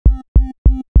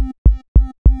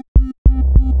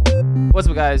What's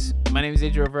up, guys? My name is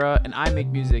Adrian Rivera, and I make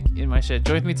music in my shed.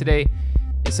 Joining me today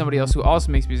is somebody else who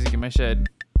also makes music in my shed.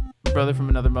 My brother from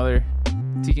another mother,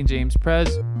 Deacon James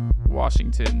Prez,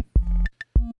 Washington.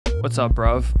 What's up,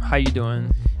 bruv? How you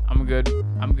doing? I'm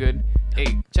good.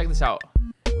 Hey, check this out.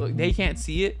 Look, they can't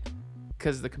see it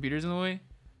because the computer's in the way.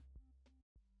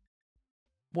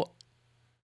 What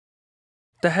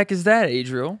the heck is that,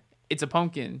 Adriel? It's a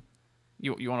pumpkin.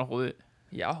 You want to hold it?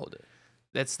 Yeah, I'll hold it.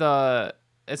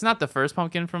 It's not the first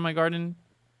pumpkin from my garden.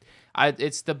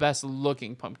 It's the best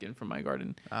looking pumpkin from my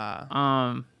garden.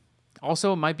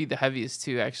 Also, it might be the heaviest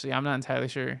too. Actually, I'm not entirely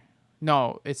sure.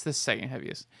 No, it's the second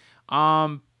heaviest.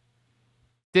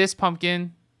 This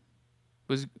pumpkin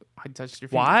was. I touched your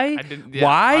finger. Why? I didn't, yeah,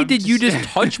 Why did you just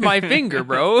touch my finger,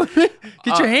 bro?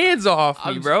 Get your hands off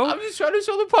me, bro. I'm just trying to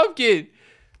show the pumpkin.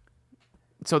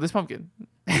 So this pumpkin,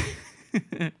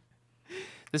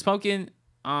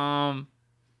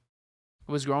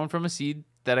 was grown from a seed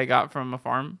that I got from a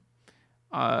farm.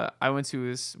 We went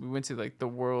to like the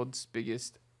world's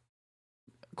biggest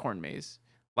corn maze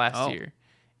last year,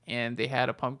 and they had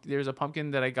a pumpkin. There's a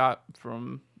pumpkin that I got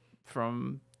from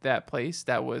that place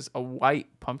that was a white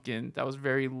pumpkin that was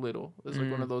very little. It was like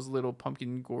one of those little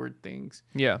pumpkin gourd things.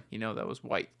 Yeah. That was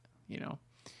white.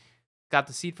 Got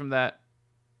the seed from that,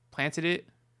 planted it,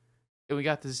 and we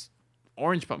got this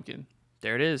orange pumpkin.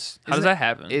 There it is. How does that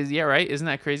happen? Yeah, right? Isn't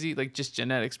that crazy? Like, just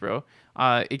genetics, bro.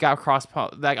 It got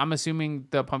like, I'm assuming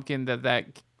the pumpkin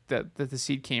that the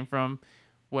seed came from,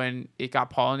 when it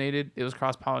got pollinated, it was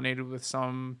cross-pollinated with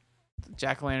some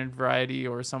jack-o'-lantern variety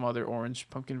or some other orange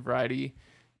pumpkin variety,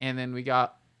 and then we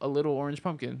got a little orange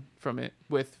pumpkin from it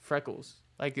with freckles.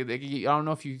 Like, I don't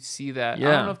know if you see that. Yeah.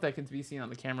 I don't know if that can be seen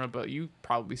on the camera, but you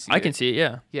probably see it. I can see it,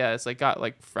 yeah. Yeah, it's like got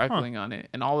like freckling on it,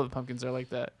 and all of the pumpkins are like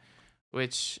that,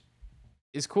 which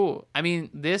is cool. I mean,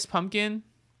 this pumpkin,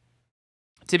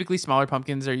 typically smaller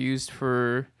pumpkins are used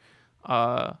for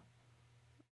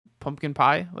pumpkin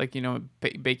pie, like,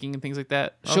 baking and things like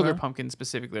that. Okay. Sugar pumpkins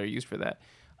specifically are used for that,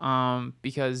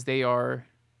 because they are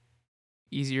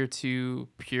easier to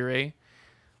puree.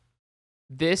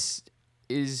 This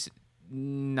is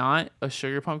not a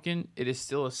sugar pumpkin. It is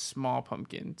still a small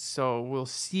pumpkin, so we'll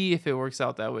see if it works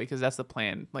out that way, because that's the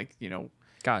plan. Like,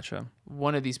 Gotcha.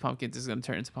 one of these pumpkins is going to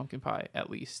turn into pumpkin pie, at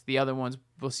least. The other ones,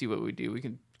 we'll see what we do. We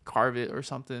can carve it or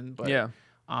something. But Yeah.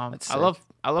 I love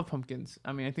pumpkins.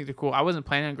 I mean, I think they're cool. I wasn't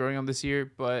planning on growing them this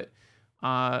year, but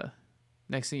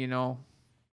next thing you know,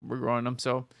 we're growing them.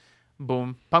 So,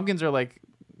 boom. Pumpkins are like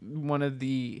one of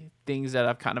the things that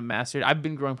I've kind of mastered. I've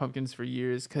been growing pumpkins for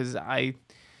years because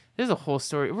there's a whole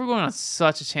story. We're going on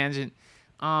such a tangent.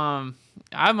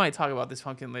 I might talk about this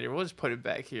pumpkin later. We'll just put it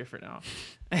back here for now.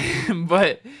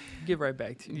 But Get right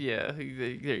back to you. yeah, there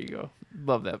you go.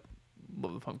 Love that.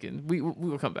 Love the pumpkin. We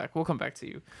will come back. We'll come back to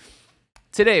you.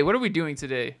 Today, what are we doing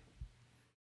today?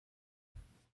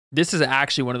 This is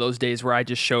actually one of those days where I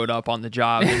just showed up on the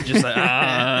job and just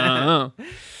like,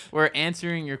 We're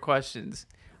answering your questions.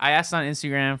 I asked on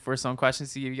Instagram for some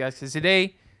questions to give you guys, because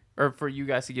today, or for you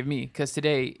guys to give me, because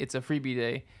today it's a freebie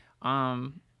day.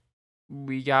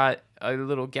 We got a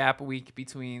little gap week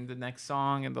between the next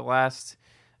song and the last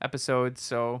episode,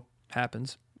 so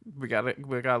happens. we got a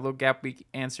little gap week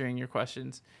answering your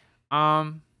questions.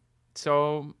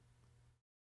 So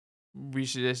we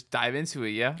should just dive into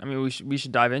it, yeah? I mean, we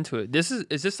should dive into it. This is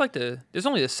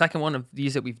only the second one of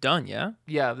these that we've done, yeah?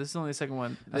 Yeah, this is only the second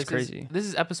one. That's crazy. This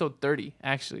is episode 30,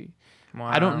 actually. Wow.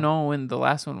 I don't know when the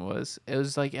last one was. It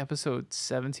was like episode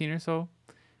 17 or so,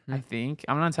 I think.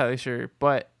 I'm not entirely sure,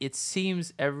 but it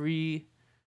seems every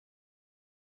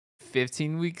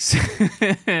 15 weeks.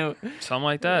 Something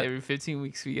like that. Every 15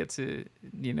 weeks we get to,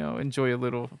 enjoy a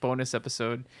little bonus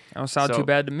episode. That don't sound too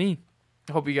bad to me.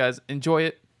 I hope you guys enjoy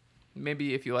it.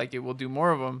 Maybe if you like it, we'll do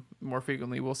more of them more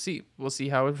frequently. We'll see. We'll see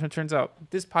how it turns out.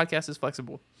 This podcast is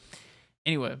flexible.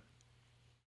 Anyway,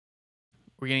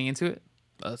 we're getting into it.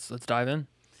 Let's dive in.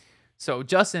 So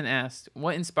Justin asked,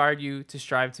 what inspired you to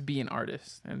strive to be an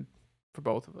artist? And for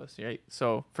both of us, right?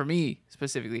 So for me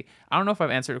specifically, I don't know if I've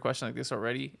answered a question like this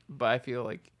already, but I feel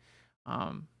like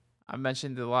I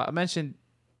mentioned it a lot.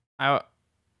 I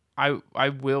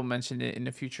will mention it in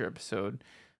a future episode,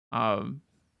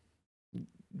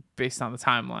 based on the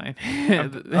timeline.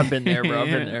 I've been there, bro. I've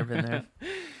been there.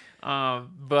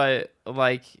 But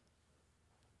like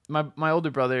my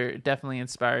older brother definitely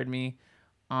inspired me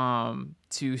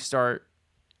to start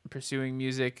pursuing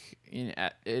music in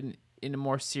a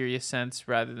more serious sense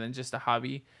rather than just a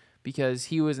hobby, because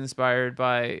he was inspired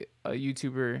by a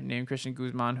YouTuber named Christian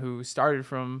Guzman who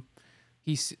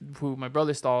my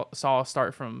brother saw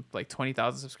start from like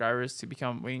 20,000 subscribers to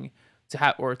becoming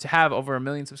to have over 1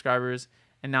 million subscribers,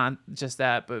 and not just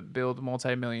that, but build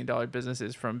multi-million-dollar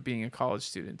businesses from being a college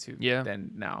student to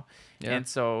then now. Yeah. And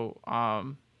so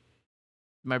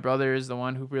my brother is the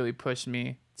one who really pushed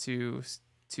me to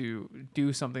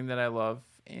do something that I love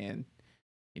and,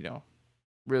 you know,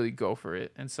 really go for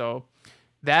it. And so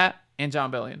that, and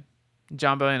John Bellion,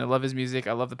 I love his music.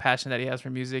 I love the passion that he has for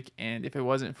music. And if it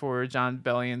wasn't for John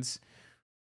Bellion's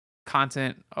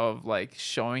content of like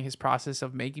showing his process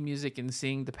of making music and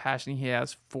seeing the passion he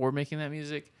has for making that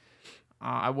music,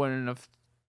 I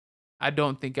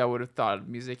don't think I would have thought of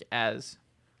music as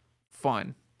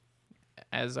fun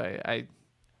as I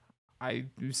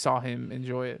saw him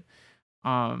enjoy it.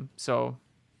 So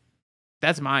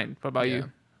that's mine. What about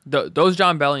you? Those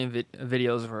John Bellion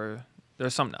videos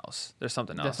there's something else. There's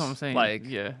something else. That's what I'm saying. Like,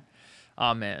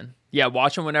 oh man. Yeah,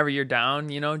 watch them whenever you're down,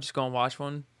 you know, just go and watch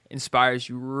one. Inspires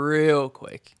you real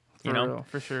quick.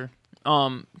 For sure.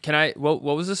 What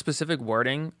was the specific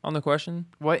wording on the question?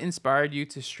 What inspired you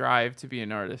to strive to be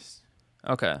an artist?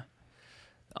 Okay.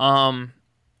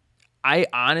 I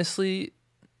honestly,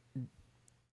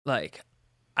 like,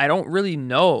 I don't really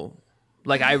know.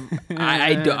 Like,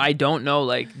 I don't know.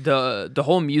 Like, the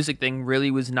whole music thing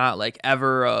really was not like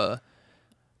ever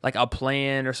like a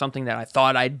plan or something that I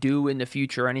thought I'd do in the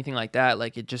future or anything like that.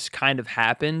 Like, it just kind of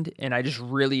happened, and I just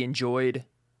really enjoyed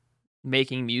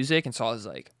making music, and so I was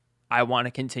like, I want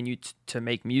to continue to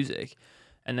make music.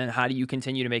 And then how do you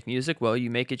continue to make music? Well, you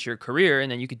make it your career,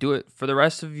 and then you could do it for the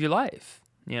rest of your life,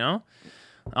 you know?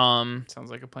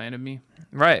 Sounds like a plan to me.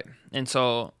 Right. And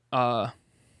so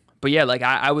but yeah, like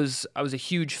I was a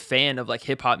huge fan of like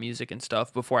hip hop music and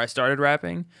stuff before I started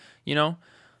rapping, you know?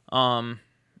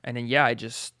 And then I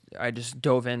just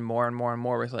dove in more and more and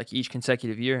more with like each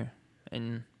consecutive year.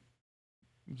 And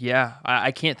yeah,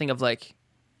 I can't think of like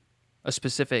a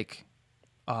specific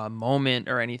moment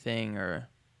or anything, or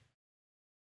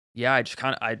I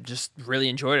just really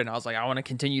enjoyed it, and I was like, I want to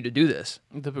continue to do this.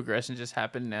 The progression just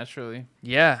happened naturally.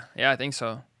 Yeah, I think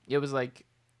so. It was like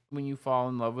when you fall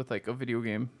in love with like a video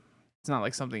game. It's not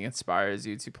like something inspires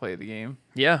you to play the game.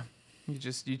 Yeah.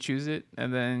 You choose it,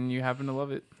 and then you happen to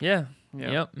love it. Yeah.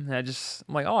 Yep. And I'm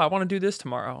like, oh, I want to do this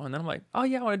tomorrow, and then I'm like, oh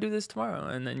yeah, I want to do this tomorrow,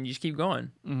 and then you just keep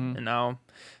going. Mm-hmm. And now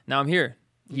I'm here,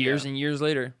 years and years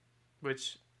later.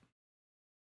 Which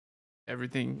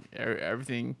everything,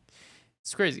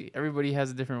 it's crazy. Everybody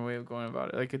has a different way of going about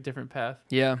it, like a different path.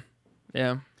 Yeah.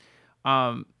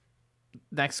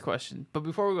 Next question. But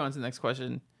before we go on to the next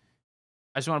question,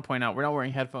 I just want to point out we're not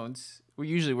wearing headphones. We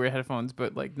usually wear headphones,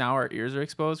 but like now our ears are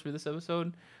exposed for this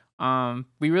episode.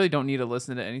 We really don't need to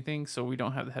listen to anything, so we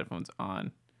don't have the headphones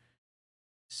on.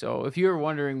 So if you're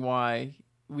wondering why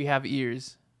we have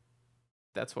ears,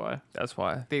 that's why.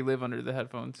 They live under the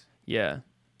headphones. Yeah.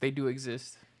 They do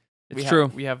exist. It's true.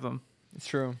 We have them. It's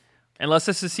true. Unless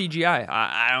this is CGI.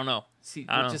 I don't know.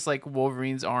 Just like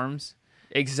Wolverine's arms.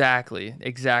 Exactly.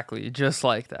 Just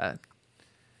like that.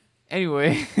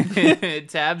 Anyway,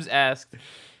 Tabs asked,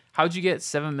 how'd you get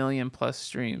 7 million plus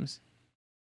streams?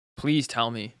 Please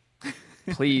tell me.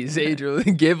 Please, Adriel,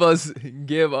 give us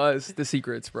the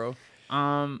secrets, bro.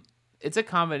 It's a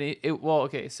combination.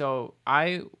 Okay, so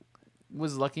I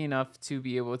was lucky enough to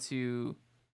be able to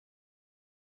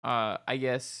I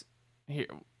guess here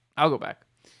I'll go back.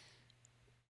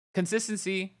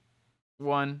 Consistency,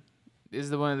 one of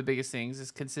the biggest things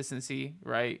is consistency,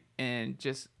 right? And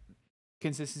just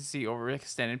consistency over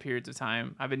extended periods of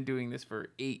time. I've been doing this for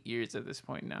 8 years at this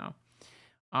point now.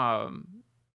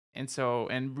 And so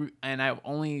I've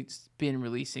only been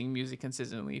releasing music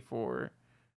consistently for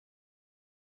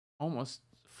almost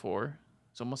 4.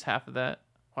 It's almost half of that.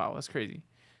 Wow, that's crazy.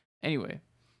 Anyway,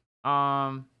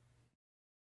 that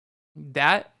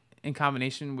in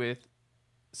combination with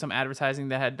some advertising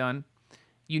that I had done,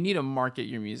 you need to market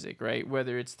your music, right?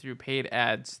 Whether it's through paid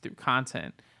ads, through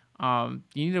content. You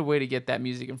need a way to get that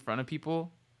music in front of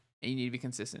people, and you need to be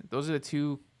consistent. Those are the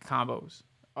two combos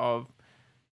of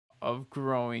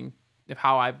growing, of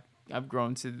how I've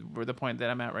grown to the point that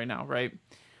I'm at right now, right?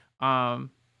 And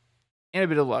a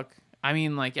bit of luck. I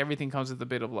mean, like, everything comes with a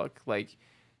bit of luck. Like,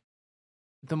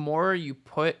 the more you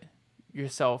put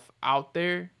yourself out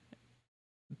there,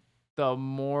 the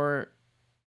more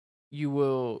you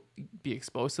will be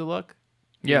exposed to luck.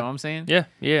 You know what I'm saying?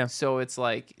 Yeah. So it's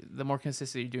like the more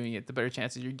consistent you're doing it, the better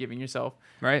chances you're giving yourself.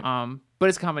 Right. But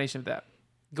it's a combination of that.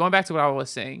 Going back to what I was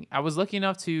saying, I was lucky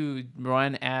enough to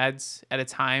run ads at a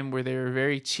time where they were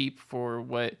very cheap for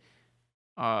what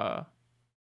I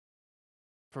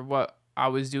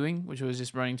was doing, which was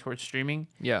just running towards streaming.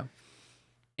 Yeah.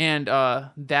 And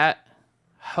that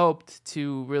helped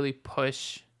to really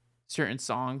push certain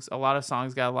songs. A lot of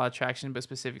songs got a lot of traction, but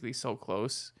specifically So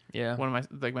Close. Yeah. One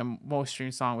of my most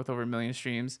streamed song with over 1 million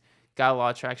streams got a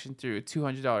lot of traction through a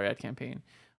 $200 ad campaign.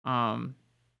 And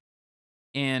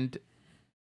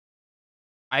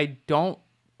I don't,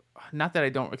 not that I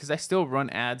don't, because I still run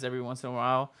ads every once in a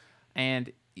while,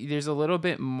 and there's a little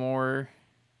bit more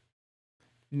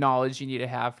knowledge you need to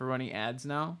have for running ads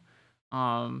now,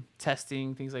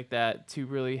 testing things like that to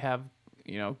really have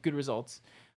good results.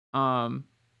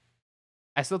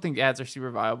 I still think ads are super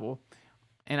viable,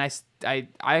 and I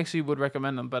actually would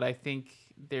recommend them, but I think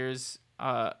there's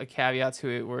a caveat to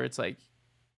it where it's like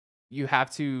you have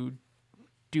to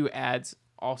do ads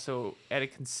also at a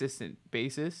consistent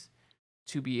basis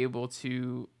to be able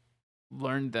to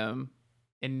learn them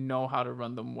and know how to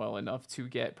run them well enough to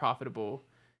get profitable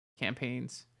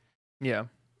campaigns. Yeah.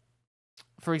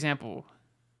 For example,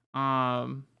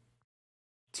 2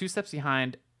 steps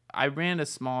behind, I ran a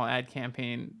small ad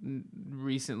campaign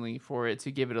recently for it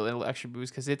to give it a little extra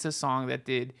boost because it's a song that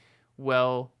did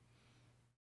well,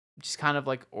 just kind of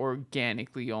like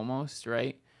organically almost,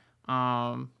 right?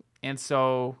 And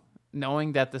so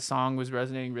knowing that the song was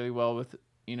resonating really well with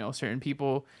certain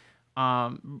people,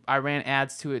 I ran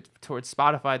ads to it towards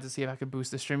Spotify to see if I could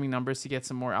boost the streaming numbers to get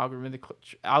some more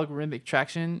algorithmic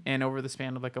traction. And over the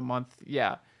span of like a month,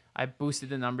 I boosted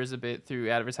the numbers a bit through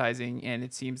advertising, and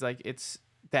it seems like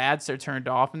the ads are turned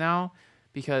off now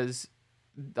because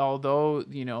although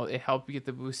it helped get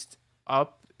the boost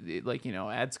up,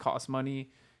 ads cost money.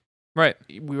 Right.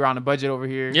 We were on a budget over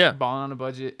here. Yeah. Balling on a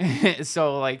budget.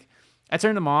 So like I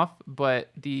turned them off,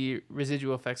 but the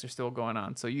residual effects are still going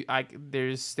on. So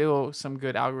there's still some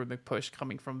good algorithmic push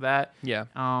coming from that. Yeah.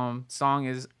 Song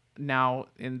is now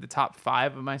in the top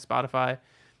 5 of my Spotify,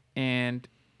 and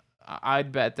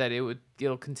I'd bet that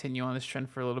it'll continue on this trend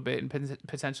for a little bit and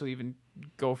potentially even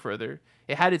go further.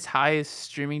 It had its highest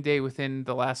streaming day within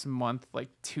the last month, like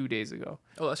 2 days ago.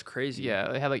 Oh, that's crazy. Yeah,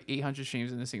 it had like 800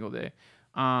 streams in a single day.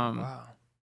 Wow.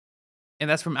 And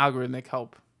that's from algorithmic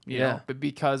help, you Yeah. know, but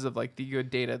because of like the good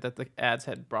data that the ads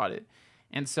had brought it.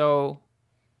 And so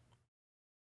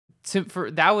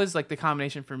that was like the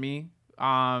combination for me.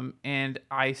 And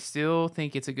I still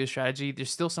think it's a good strategy.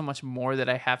 There's still so much more that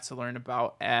I have to learn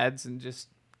about ads and just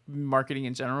marketing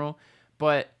in general,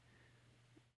 but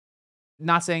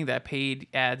not saying that paid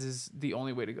ads is the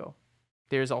only way to go.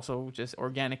 There's also just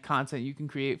organic content you can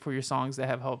create for your songs that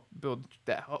can help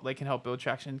build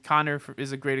traction. Connor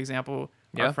is a great example.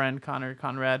 Yeah. Our friend Connor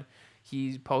Conrad,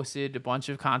 he posted a bunch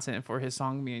of content for his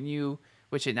song "Me and You,"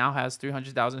 which it now has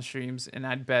 300,000 streams, and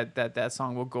I'd bet that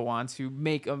song will go on to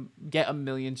get 1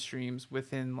 million streams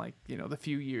within the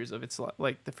few years of its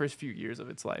the first few years of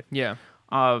its life. Yeah.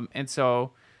 And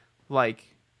so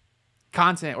organic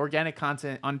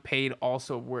content, unpaid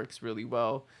also works really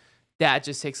well. That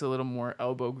just takes a little more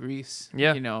elbow grease,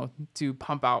 to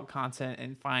pump out content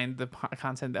and find the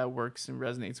content that works and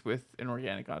resonates with an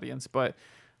organic audience. But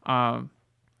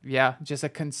just a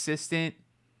consistent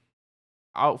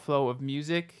outflow of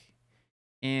music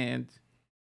and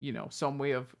some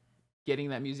way of getting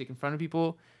that music in front of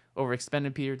people over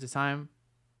extended periods of time.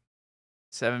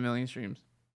 7 million streams.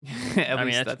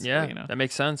 That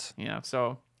makes sense. Yeah.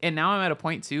 So, and now I'm at a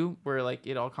point too where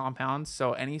it all compounds.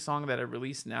 So any song that I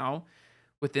release now,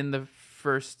 within the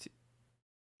first,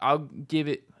 I'll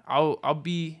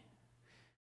be,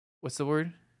 what's the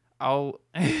word? I'll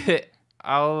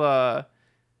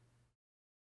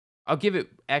give it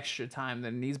extra time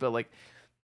than it needs, but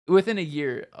within a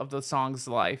year of the song's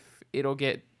life, it'll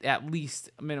get at least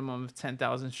a minimum of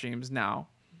 10,000 streams now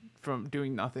from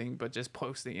doing nothing but just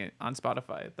posting it on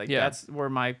Spotify. That's where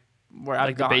I've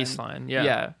gotten the baseline. Yeah.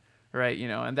 Yeah. Right.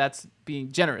 And that's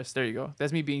being generous. There you go.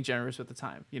 That's me being generous with the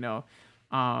time.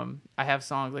 I have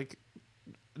songs like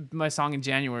my song in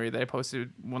January that I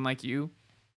posted, "One Like You."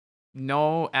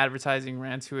 No advertising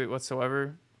ran to it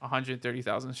whatsoever.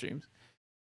 130,000 streams.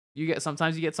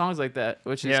 Sometimes you get songs like that,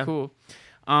 which is cool.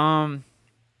 And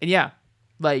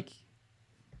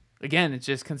again, it's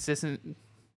just consistent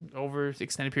over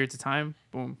extended periods of time.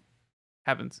 Boom,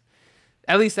 happens.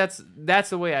 At least that's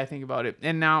the way I think about it.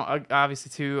 And now,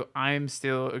 obviously, too, I'm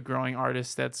still a growing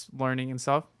artist that's learning and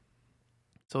stuff.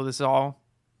 So this is all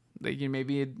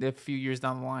maybe a few years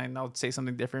down the line, I'll say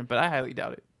something different, but I highly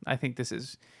doubt it. I think that's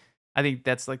the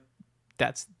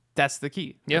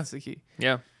key. Yeah. That's the key.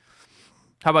 Yeah.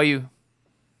 How about you?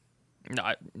 No,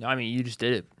 I mean, you just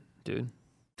did it, dude.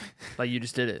 You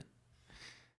just did it.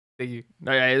 Thank you.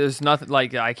 There's nothing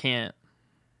I can't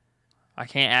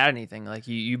add anything.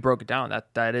 You broke it down.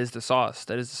 That is the sauce.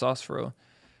 That is the sauce for real.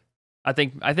 I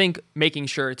think making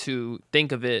sure to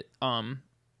think of it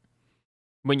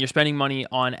when you're spending money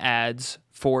on ads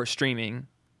for streaming,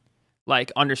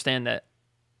 like understand that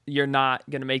you're not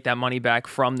going to make that money back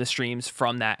from the streams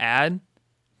from that ad,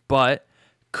 but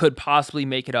could possibly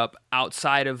make it up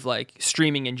outside of like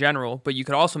streaming in general, but you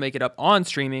could also make it up on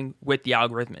streaming with the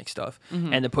algorithmic stuff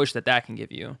and the push that can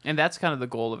give you. And that's kind of the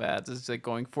goal of ads, is like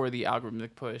going for the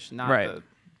algorithmic push, not Right.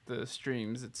 the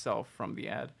streams itself from the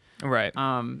ad. Right.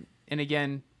 And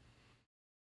again,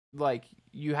 like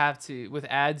you have to, with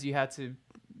ads, you have to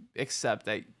accept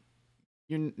that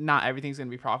not everything's going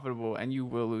to be profitable and you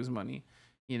will lose money,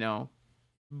 you know,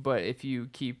 but if you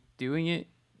keep doing it,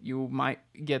 you might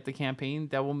get the campaign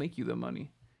that will make you the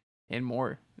money and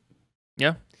more.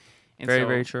 Yeah. And very, so,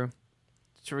 very true.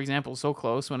 For example, So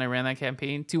Close, when I ran that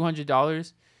campaign,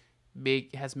 $200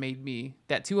 has made me,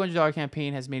 that $200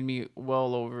 campaign has made me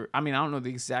well over, I mean, I don't know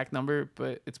the exact number,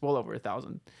 but it's well over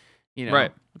 1,000, you know,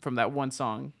 Right. from that one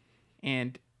song.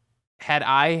 And had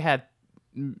I had,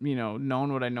 you know,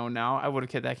 known what I know now, I would have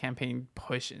kept that campaign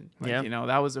pushing. Like, Yeah. you know,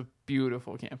 that was a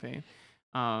beautiful campaign.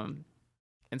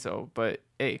 And so, but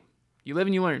hey, you live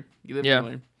and you learn. You live and you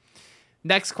learn.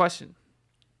 Next question.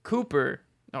 Cooper.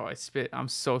 Oh, I spit. I'm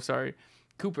so sorry.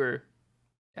 Cooper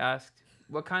asked,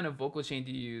 what kind of vocal chain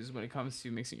do you use when it comes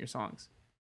to mixing your songs?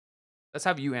 Let's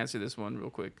have you answer this one real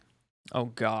quick. Oh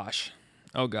gosh.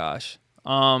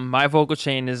 My vocal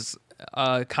chain is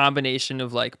a combination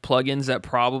of like plugins that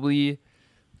probably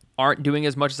aren't doing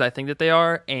as much as I think that they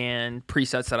are, and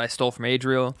presets that I stole from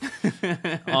Adriel.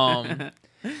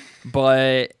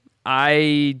 But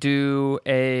I do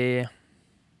an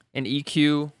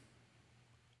EQ.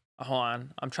 Hold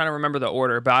on, I'm trying to remember the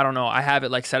order, but I don't know. I have it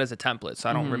like set as a template, so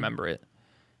I don't remember it.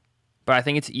 But I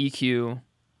think it's EQ,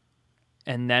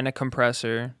 and then a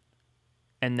compressor,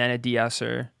 and then a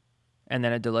de-esser, and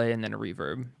then a delay, and then a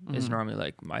reverb is normally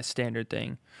like my standard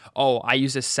thing. Oh, I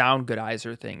use a Sound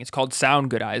Goodizer thing. It's called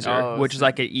Sound Goodizer, which is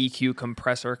like an EQ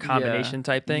compressor combination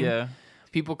type thing. Yeah.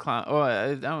 People clown. Oh,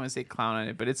 I don't want to say clown on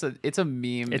it, but it's a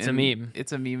meme. It's a meme.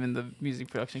 It's a meme in the music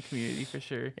production community for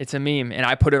sure. It's a meme, and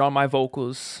I put it on my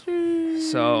vocals.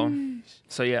 So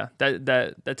yeah,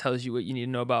 that tells you what you need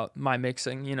to know about my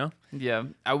mixing. You know. Yeah,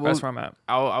 That's where I'm at.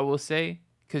 I will say,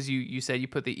 because you said you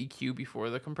put the EQ before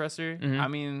the compressor. I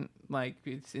mean, like,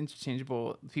 it's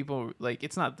interchangeable. People, like,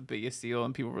 it's not the biggest deal,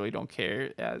 and people really don't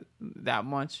care that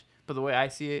much. But the way I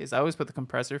see it is, I always put the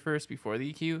compressor first before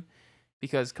the EQ,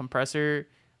 because compressor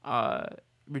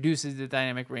reduces the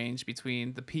dynamic range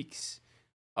between the peaks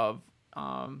of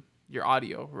your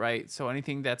audio, right? So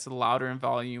anything that's louder in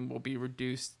volume will be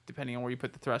reduced depending on where you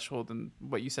put the threshold and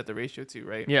what you set the ratio to,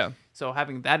 right? Yeah. So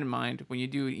having that in mind, when you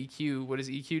do an EQ, what does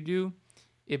EQ do?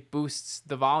 It boosts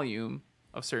the volume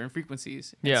of certain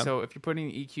frequencies. And Yeah. so if you're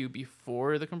putting EQ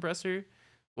before the compressor,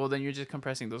 well, then you're just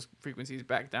compressing those frequencies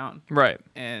back down. Right.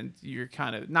 And you're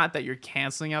kind of, not that you're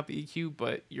canceling out the EQ,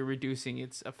 but you're reducing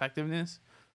its effectiveness,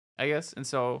 I guess. And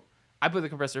so I put the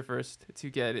compressor first to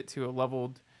get it to a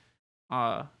leveled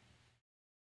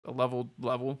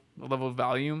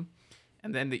volume,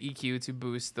 and then the EQ to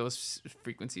boost those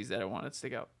frequencies that I want to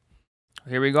stick out.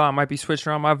 Here we go. I might be switching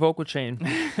around my vocal chain.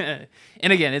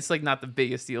 And again, it's like not the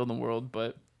biggest deal in the world,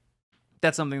 but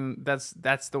that's something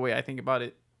that's the way I think about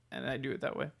it, and I do it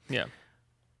that way. Yeah.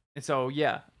 And so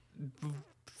yeah,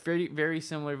 very very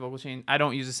similar vocal chain. I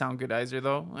don't use a Sound Goodizer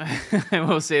though. I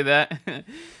will say that.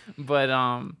 But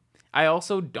I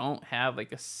also don't have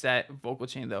like a set vocal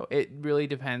chain though. It really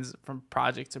depends from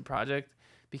project to project,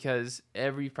 because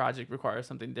every project requires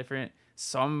something different.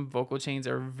 Some vocal chains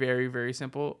are very, very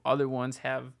simple. Other ones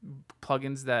have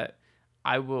plugins that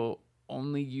I will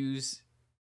only use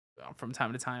from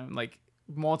time to time, like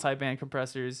multi-band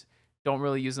compressors. Don't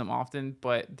really use them often,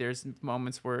 but there's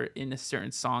moments where in a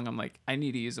certain song, I'm like, I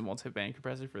need to use a multi-band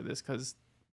compressor for this because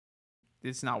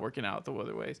it's not working out the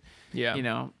other ways. Yeah. You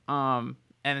know, and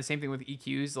the same thing with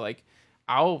EQs. Like,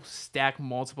 I'll stack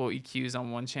multiple EQs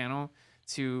on one channel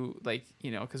to, like,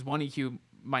 you know, because one EQ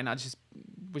might not just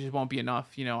won't be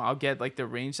enough. You know, I'll get like the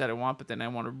range that I want, but then I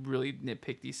want to really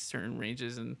nitpick these certain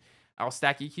ranges, and I'll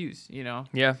stack EQs. You know.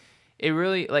 Yeah. It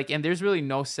really, like, and there's really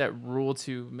no set rule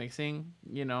to mixing,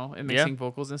 you know, and mixing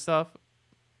vocals and stuff.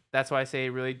 That's why I say it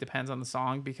really depends on the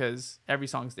song, because every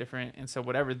song's different, and so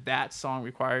whatever that song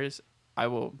requires, I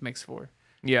will mix for.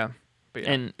 Yeah. But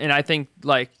yeah. And I think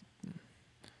like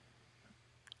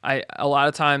a lot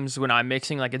of times when I'm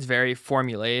mixing, like, it's very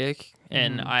formulaic,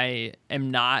 and I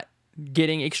am not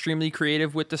getting extremely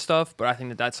creative with the stuff, but I think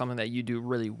that that's something that you do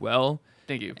really well.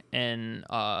 Thank you. And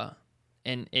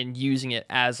using it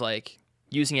as like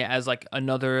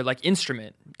another like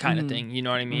instrument kind of thing, you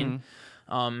know what I mean?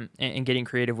 And getting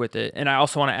creative with it. And I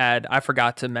also want to add, I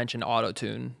forgot to mention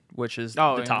auto-tune which is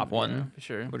Oh, the top yeah, one, for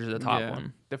sure. which is the top Yeah.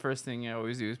 one. The first thing I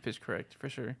always do is pitch correct for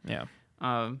sure. Yeah.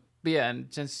 But yeah,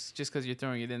 and just because you're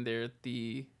throwing it in there,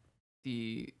 the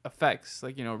effects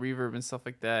like reverb and stuff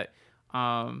like that,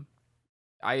 I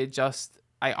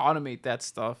automate that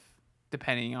stuff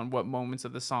depending on what moments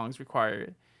of the songs require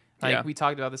it. Like Yeah. we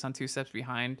talked about this on Two Steps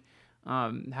Behind,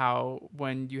 how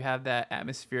when you have that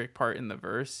atmospheric part in the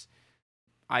verse,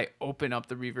 I open up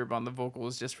the reverb on the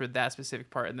vocals just for that specific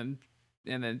part, and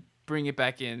then bring it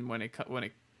back in when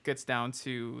it gets down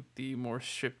to the more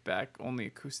stripped back, only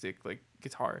acoustic like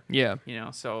guitar. Yeah.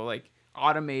 So like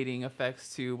automating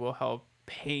effects too will help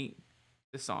paint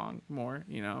the song more.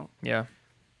 Yeah.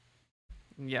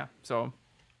 Yeah. So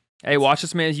Hey, watch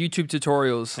this man's YouTube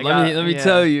tutorials. Let me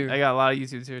tell you. I got a lot of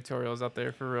YouTube tutorials out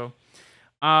there for real.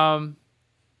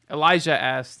 Elijah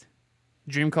asked,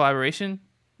 dream collaboration,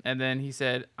 and then he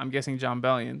said, I'm guessing Jon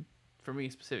Bellion for me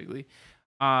specifically.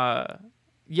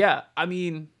 Yeah, I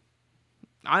mean,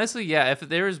 honestly, yeah, if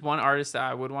there was one artist that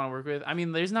I would want to work with, I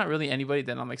mean, there's not really anybody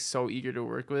that I'm like so eager to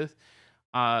work with.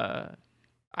 I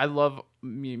love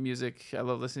music. I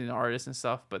love listening to artists and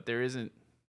stuff, but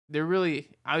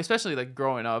especially like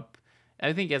growing up,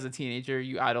 I think as a teenager,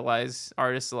 you idolize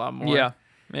artists a lot more. Yeah.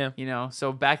 Yeah.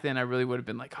 So back then I really would have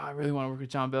been like, oh, I really want to work with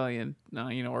Jon Bellion,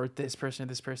 or this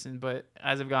person. But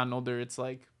as I've gotten older, it's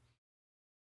like,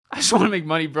 I just want to make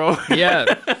money, bro. Yeah.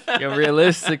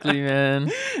 Realistically,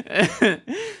 man.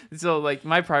 So like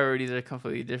my priorities are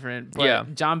completely different. But Yeah.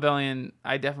 Jon Bellion,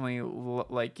 I definitely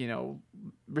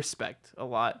respect a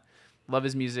lot. Love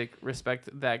his music. Respect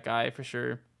that guy for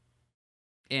sure.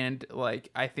 And like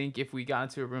I think if we got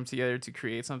into a room together to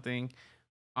create something,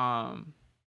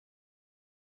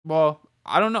 well,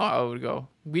 I don't know how it would go.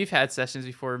 We've had sessions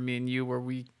before, me and you, where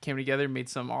we came together, made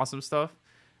some awesome stuff.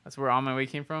 That's where On My Way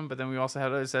came from. But then we also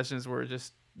had other sessions where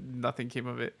just nothing came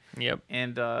of it. Yep.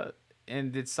 And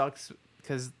it sucks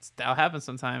because that happens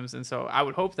sometimes. And so I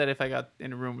would hope that if I got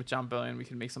in a room with Jon Bellion, we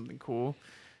could make something cool.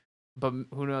 But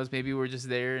who knows? Maybe we're just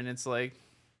there and it's like,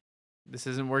 this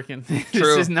isn't working. True.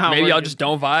 This is not Maybe working. I'll just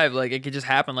don't vibe. Like it could just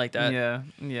happen like that.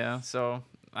 Yeah. So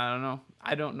I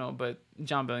don't know, but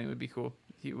Jon Bellion would be cool.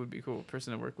 He would be a cool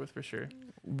person to work with for sure.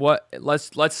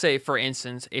 Let's say for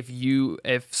instance,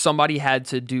 if somebody had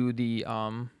to do the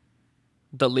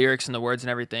lyrics and the words and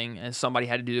everything, and somebody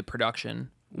had to do the production,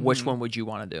 which one would you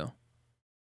want to do?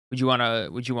 Would you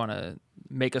want to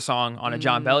make a song on a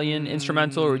Jon Bellion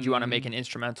instrumental, or would you want to make an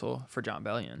instrumental for Jon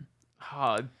Bellion?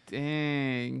 Oh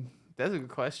dang. That's a good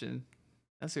question.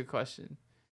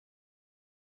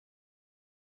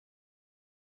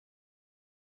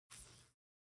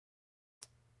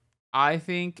 I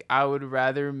think I would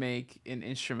rather make an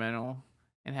instrumental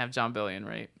and have Jon Bellion,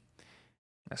 right?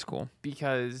 That's cool.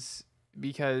 Because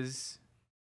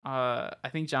I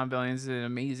think Jon Bellion's an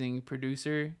amazing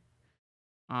producer.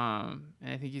 And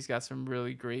I think he's got some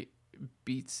really great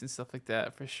beats and stuff like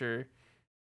that for sure.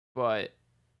 But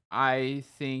I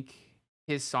think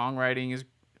his songwriting is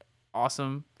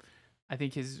awesome. I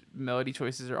think his melody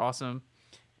choices are awesome.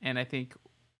 And I think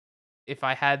if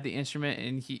I had the instrument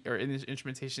in his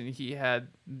instrumentation, he had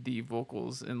the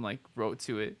vocals and like wrote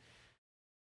to it,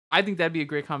 I think that'd be a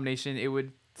great combination. It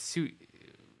would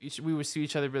we would suit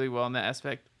each other really well in that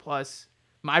aspect. Plus,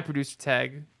 my producer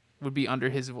tag would be under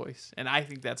his voice, and I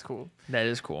think that's cool. That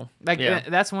is cool. Like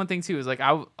that's one thing too. Is like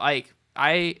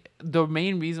the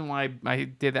main reason why I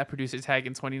did that producer tag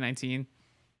in 2019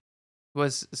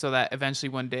 was so that eventually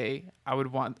one day I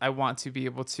want to be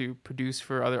able to produce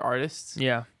for other artists.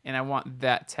 Yeah. And I want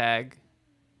that tag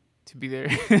to be there.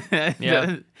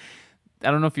 Yeah. I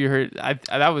don't know if you heard.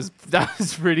 That was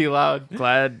pretty loud.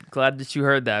 Glad that you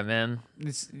heard that, man.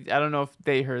 I don't know if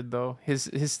they heard though.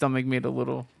 His stomach made a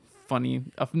little funny.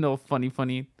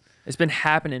 Funny. It's been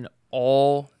happening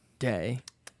all day.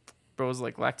 Bro's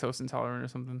like lactose intolerant or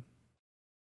something.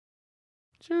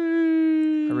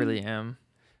 I really am.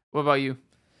 What about you?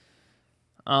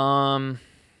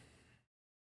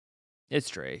 It's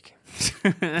Drake.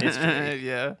 It's Drake.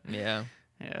 Yeah. Yeah.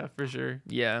 Yeah, for sure.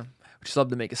 Yeah. I just love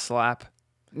to make a slap.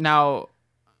 Now,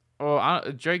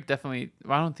 Drake definitely.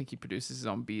 Well, I don't think he produces his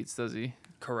own beats, does he?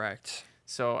 Correct.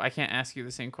 So I can't ask you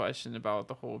the same question about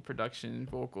the whole production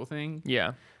vocal thing.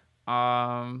 Yeah.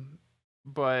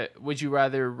 But would you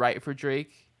rather write for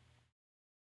Drake,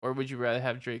 or would you rather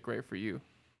have Drake write for you?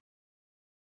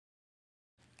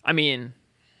 I mean,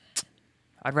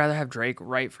 I'd rather have Drake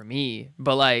write for me,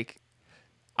 but like,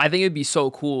 I think it'd be so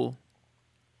cool.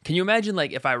 Can you imagine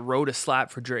like if I wrote a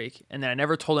slap for Drake and then I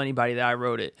never told anybody that I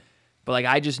wrote it, but like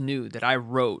I just knew that I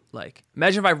wrote, like,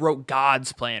 imagine if I wrote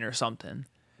God's Plan or something.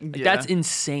 Like, that's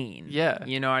insane. Yeah.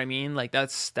 You know what I mean? Like,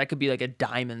 that could be like a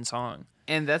diamond song.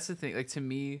 And that's the thing. Like, to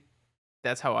me,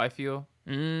 that's how I feel.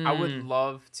 I would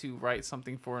love to write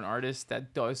something for an artist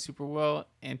that does super well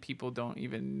and people don't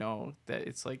even know that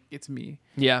it's me.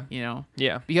 Yeah. You know?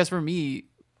 Yeah. Because for me,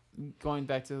 going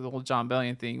back to the whole John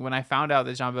Bellion thing, when I found out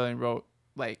that John Bellion wrote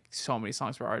like so many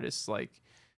songs for artists like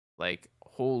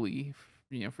Holy,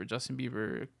 you know, for Justin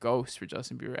Bieber, Ghost for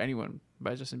Justin Bieber, anyone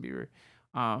by Justin Bieber.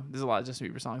 There's a lot of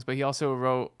Justin Bieber songs, but he also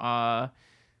wrote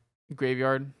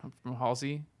Graveyard from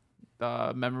Halsey,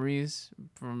 Memories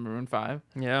from Maroon 5.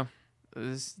 Yeah.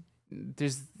 There's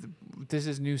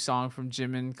this new song from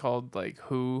Jimin called like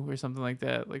Who or something like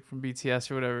that, like from BTS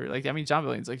or whatever. Like, I mean, John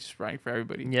Bellion's like just writing for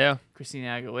everybody. Yeah. Christina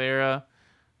Aguilera,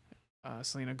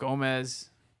 Selena Gomez.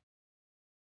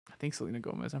 I think Selena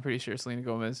Gomez. I'm pretty sure Selena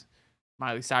Gomez.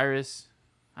 Miley Cyrus.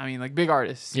 I mean, like big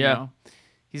artists. Yeah.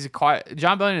 You know?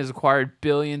 John Bellion has acquired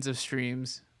billions of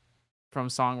streams from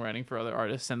songwriting for other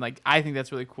artists, and like I think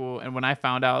that's really cool. And when I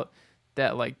found out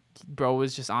that like bro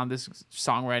was just on this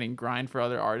songwriting grind for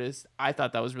other artists, I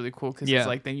thought that was really cool because it's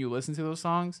like then you listen to those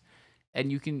songs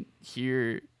and you can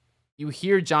hear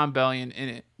John Bellion in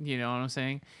it. You know what I'm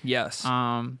saying? Yes.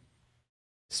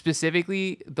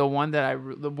 Specifically the one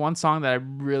song that I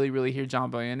really hear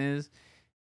John Bellion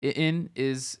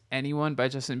is Anyone by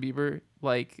Justin Bieber.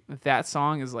 Like that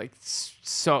song is like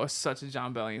such a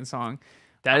John Bellion song.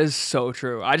 That is so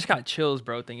true. I just got chills,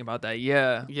 bro, thinking about that.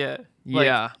 Yeah. Yeah. Like,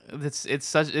 yeah.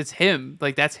 It's him.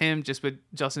 Like that's him just with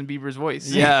Justin Bieber's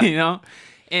voice. Yeah. You know?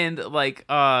 And like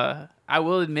I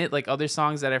will admit, like other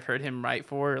songs that I've heard him write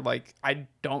for, like I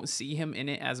don't see him in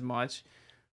it as much.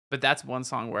 But that's one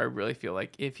song where I really feel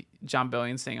like if John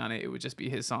Bellion sang on it, it would just be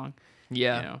his song.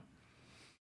 Yeah. You know?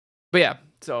 But yeah,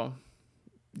 so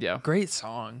yeah. Great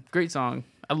song. Great song.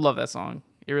 I love that song.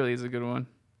 It really is a good one.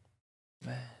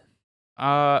 Man.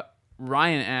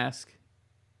 Ryan asked,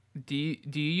 do you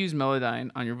use Melodyne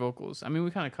on your vocals? I mean,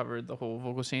 we kind of covered the whole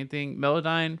vocal chain thing.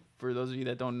 Melodyne, for those of you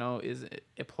that don't know, is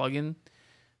a plugin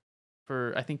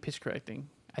for, I think, pitch correcting.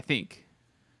 I think.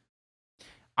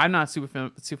 I'm not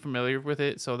super familiar with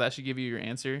it, so that should give you your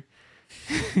answer.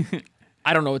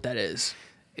 I don't know what that is.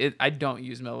 I don't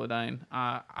use Melodyne.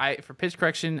 For pitch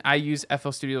correction, I use FL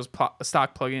Studio's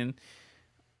stock plugin.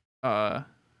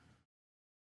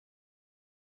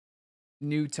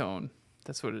 New Tone.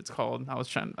 That's what it's called.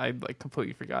 I like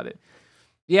completely forgot it.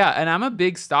 Yeah, and I'm a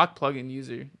big stock plugin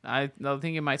user. I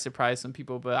think it might surprise some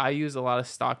people, but I use a lot of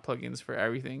stock plugins for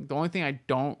everything. The only thing I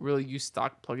don't really use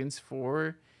stock plugins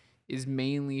for is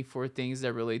mainly for things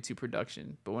that relate to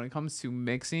production. But when it comes to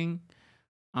mixing,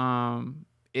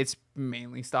 it's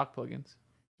mainly stock plugins.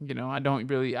 You know, I don't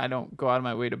go out of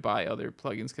my way to buy other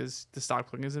plugins because the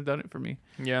stock plugins have done it for me.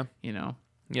 Yeah. You know.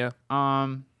 Yeah.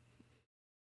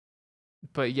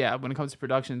 But yeah, when it comes to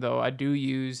production though, I do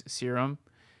use Serum.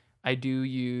 I do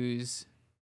use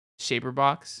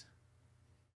Shaperbox.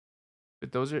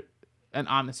 But those are an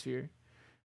Omnisphere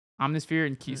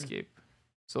and Keyscape.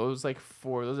 So those are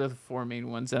the four main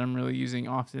ones that I'm really using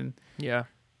often. Yeah.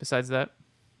 Besides that,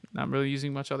 not really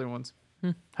using much other ones.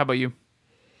 How about you?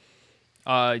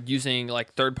 Using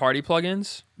like third-party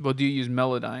plugins. Well, do you use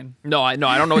Melodyne? No, I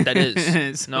don't know what that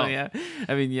is. So, no. Yeah.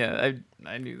 I mean, yeah,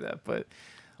 I knew that, but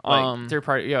like third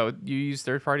party. Yo, you use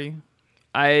third party?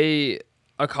 A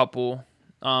couple.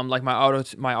 Like my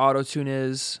auto tune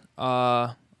is.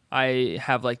 I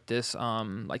have like this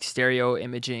like stereo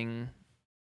imaging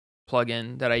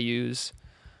plugin that I use.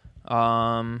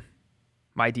 My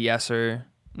de-esser.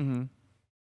 Mm-hmm.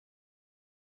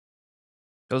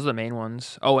 Those are the main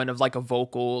ones. Oh, and of like a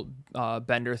vocal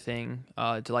bender thing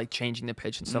to like changing the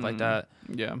pitch and stuff like that.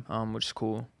 Yeah. Which is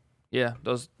cool. Yeah,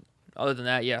 those. Other than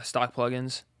that, yeah, stock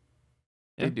plugins.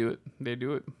 Yeah. They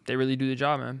do it. They really do the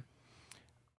job, man.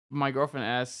 My girlfriend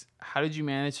asks, how did you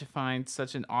manage to find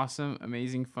such an awesome,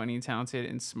 amazing, funny, talented,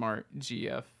 and smart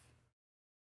GF?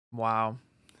 Wow.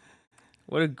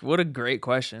 What a great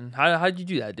question. How'd you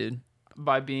do that, dude?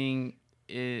 By being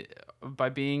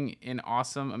an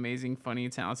awesome, amazing, funny,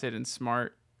 talented, and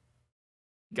smart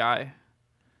guy.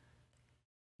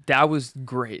 That was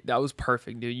great. That was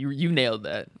perfect, dude. You nailed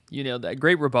that. You nailed that.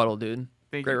 Great rebuttal, dude.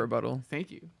 Great rebuttal. Thank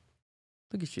you.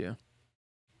 Look at you.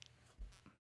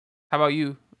 How about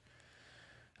you?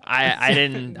 I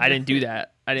didn't do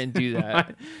that. I didn't do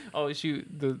that. Oh shoot,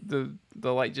 the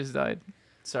light just died.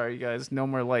 Sorry guys, no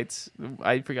more lights.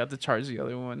 I forgot to charge the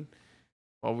other one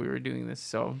while we were doing this.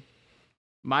 So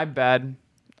my bad.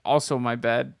 Also my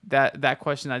bad. That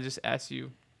question I just asked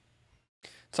you.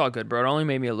 It's all good, bro. It only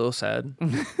made me a little sad.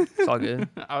 It's all good.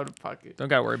 Out of pocket. Don't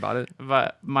gotta worry about it.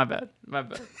 But my bad.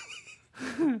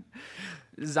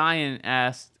 Zion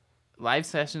asked, live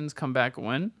sessions come back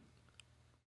when?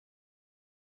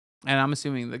 And I'm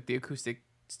assuming like the acoustic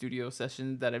studio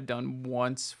session that I've done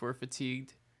once for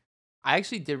Fatigued. I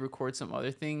actually did record some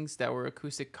other things that were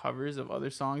acoustic covers of other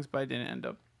songs, but I didn't end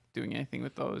up doing anything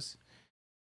with those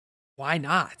Why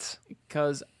not?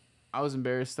 because I was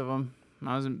embarrassed of them.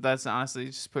 That's honestly,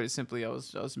 just put it simply, I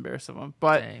was embarrassed of them.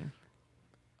 But Dang.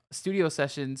 studio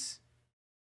sessions,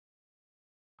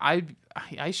 I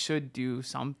should do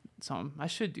some. I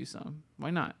should do some. Why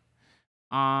not?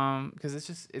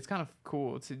 Because it's kind of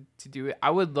cool to do it. I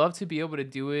would love to be able to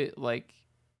do it like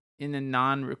in a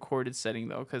non-recorded setting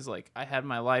though, because like I had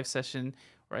my live session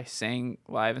where I sang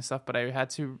live and stuff, but I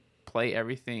had to play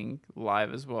everything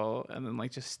live as well, and then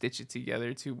like just stitch it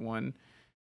together to one.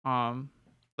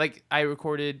 Like I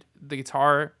recorded the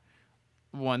guitar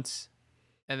once,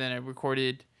 and then I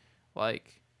recorded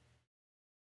like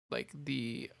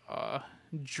the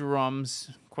drums,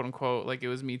 quote unquote, like it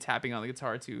was me tapping on the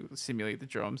guitar to simulate the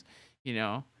drums,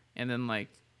 and then like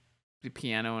the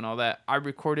piano and all that. I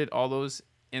recorded all those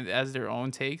as their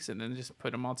own takes and then just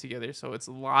put them all together, so it's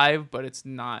live, but it's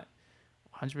not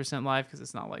 100% live because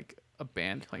it's not like a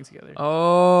band playing together.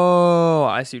 Oh,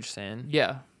 I see what you're saying.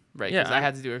 Yeah, right. Yeah, Because I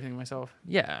had to do everything myself.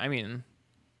 Yeah, I mean,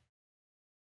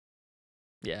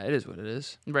 yeah, it is what it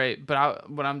is. Right, but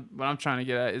what I'm trying to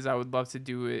get at is I would love to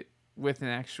do it with an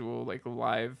actual like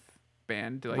live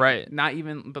band, like, right? Not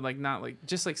even, but like not like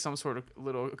just like some sort of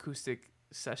little acoustic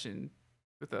session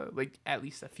with like at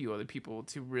least a few other people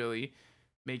to really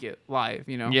make it live,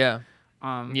 Yeah.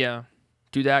 Yeah.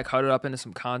 Do that. Cut it up into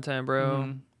some content, bro.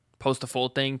 Mhm. Post the full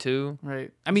thing too.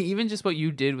 Right. I mean, even just what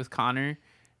you did with Connor,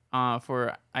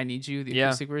 for "I Need You," the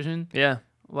acoustic version. Yeah.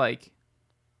 Like,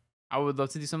 I would love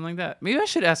to do something like that. Maybe I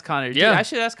should ask Connor. Yeah, Dude, I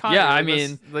should ask Connor. Yeah, I Like,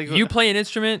 mean, like you play an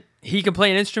instrument, he can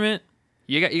play an instrument.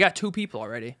 You got two people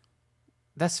already.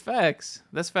 That's facts.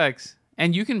 That's facts.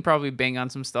 And you can probably bang on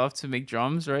some stuff to make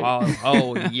drums, right?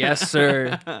 Oh yes,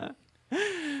 sir.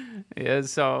 Yeah.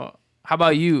 So, how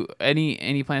about you?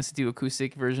 Any plans to do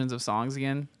acoustic versions of songs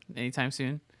again anytime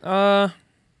soon? No.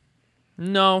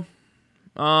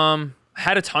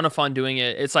 Had a ton of fun doing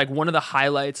it. It's like one of the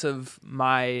highlights of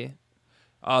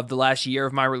the last year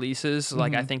of my releases.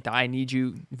 Like I think the "I Need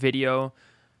You" video,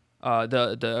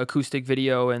 the acoustic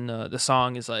video and the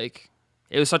song is like,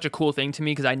 it was such a cool thing to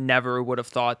me because I never would have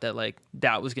thought that like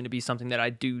that was going to be something that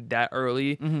I'd do that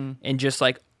early and just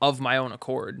like of my own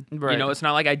accord. Right. It's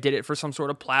not like I did it for some sort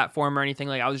of platform or anything.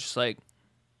 Like I was just like,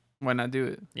 why not do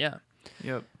it? yeah.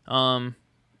 Yep.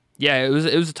 Yeah, it was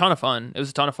a ton of fun. It was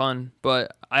a ton of fun,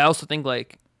 but I also think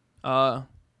like I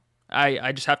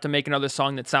just have to make another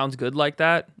song that sounds good like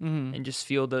that and just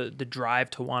feel the drive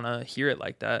to want to hear it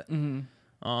like that. Yeah.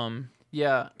 And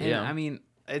Yeah. I mean,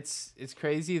 it's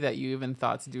crazy that you even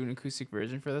thought to do an acoustic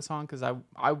version for the song, because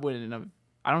I wouldn't have.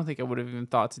 I don't think I would have even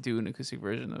thought to do an acoustic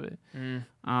version of it.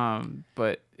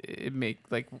 But it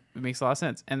makes a lot of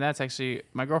sense, and that's actually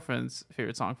my girlfriend's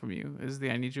favorite song from you is the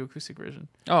 "I Need You" acoustic version.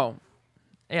 Oh,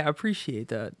 yeah, I appreciate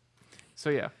that. So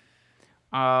yeah.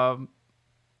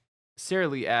 Sarah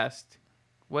Lee asked,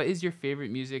 "What is your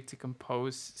favorite music to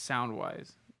compose sound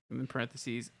wise?" In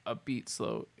parentheses, upbeat,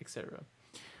 slow, etc.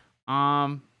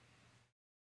 My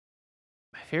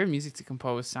favorite music to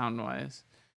compose sound wise.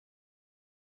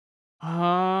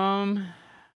 I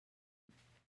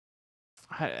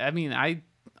mean, I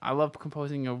love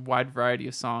composing a wide variety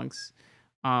of songs.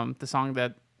 The song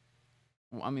that,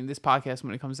 this podcast,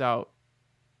 when it comes out,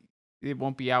 it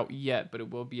won't be out yet, but it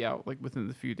will be out like within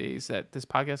the few days that this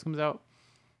podcast comes out.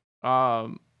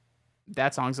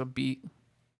 That song's upbeat,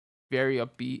 very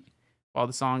upbeat, while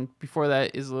the song before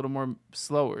that is a little more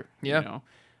slower. Yeah.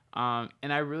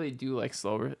 And I really do like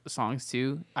slower songs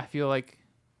too. I feel like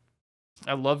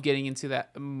I love getting into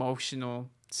that emotional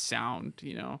sound,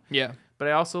 Yeah. but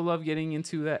I also love getting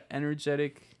into that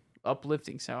energetic,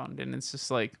 uplifting sound. And it's just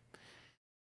like,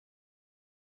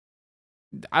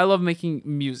 I love making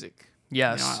music.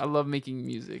 Yes. I love making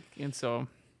music. And so,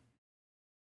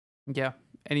 yeah,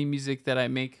 any music that I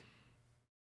make,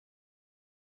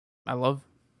 I love.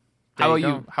 How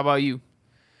about you?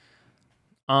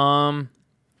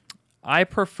 I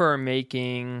prefer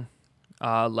making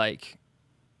like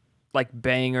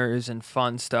bangers and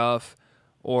fun stuff,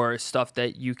 or stuff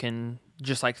that you can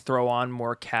just like throw on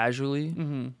more casually.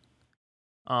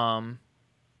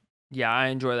 Yeah, I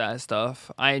enjoy that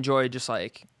stuff. I enjoy just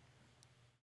like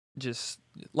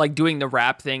doing the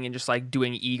rap thing and just like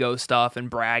doing ego stuff and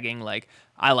bragging. Like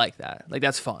I like that. Like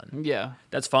that's fun. Yeah,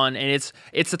 that's fun, and it's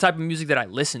the type of music that I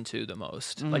listen to the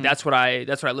most. Like that's what I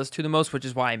listen to the most, which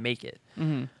is why I make it.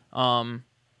 But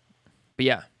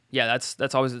yeah, yeah,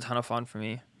 that's always a ton of fun for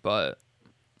me. But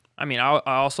I mean, I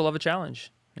also love a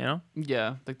challenge. You know?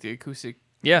 Yeah, like the acoustic.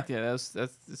 Yeah. Yeah,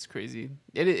 that's crazy.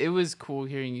 It was cool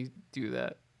hearing you do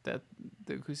that the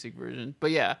acoustic version.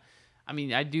 But yeah, I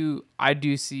mean, I do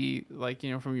see, like,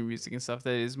 you know, from your music and stuff,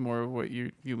 that is more of what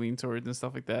you lean towards and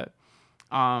stuff like that.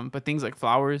 But things like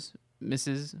Flowers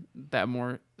misses that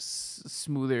more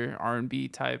smoother R&B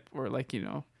type, or, like, you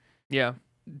know, Yeah.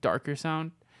 darker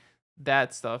sound.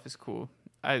 That stuff is cool.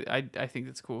 I think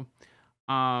it's cool.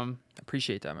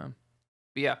 Appreciate that, man.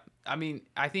 But yeah, I mean,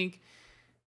 I think,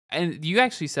 and you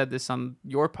actually said this on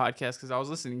your podcast because I was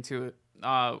listening to it.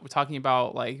 We're talking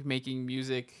about, like, making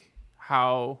music,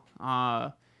 how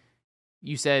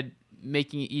you said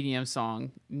making an EDM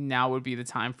song now would be the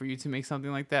time for you to make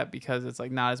something like that, because it's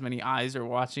like not as many eyes are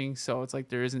watching, so it's like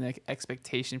there is an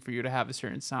expectation for you to have a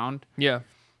certain sound. Yeah.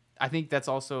 I think that's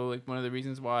also, like, one of the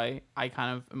reasons why I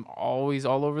kind of am always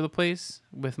all over the place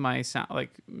with my sound,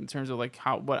 like, in terms of, like,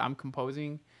 what I'm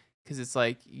composing, because it's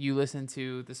like you listen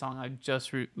to the song I'm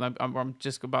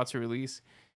just about to release,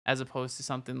 as opposed to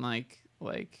something like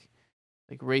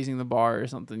Raising the Bar or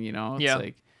something. You know, it's Yeah.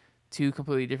 like two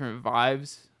completely different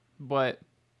vibes, but,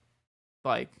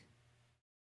 like,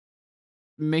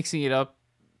 mixing it up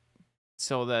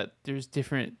so that there's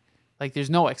different, like,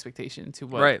 there's no expectation to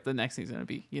what Right. the next thing's gonna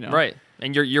be, you know? Right.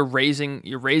 And you're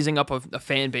raising up a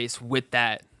fan base with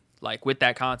that, like, with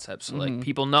that concept. So like,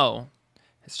 people know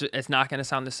it's not going to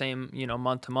sound the same, you know,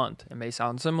 month to month. It may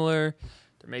sound similar.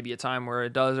 There may be a time where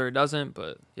it does or it doesn't,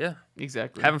 but yeah,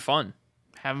 Exactly. having fun.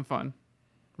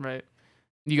 Right.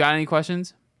 You got any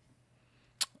questions?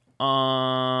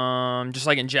 Just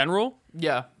like in general?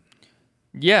 Yeah.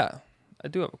 Yeah. I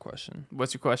do have a question.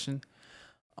 What's your question?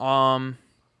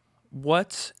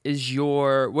 What is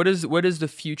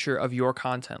the future of your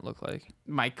content look like?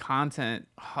 My content.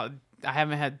 I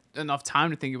haven't had enough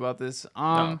time to think about this.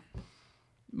 No.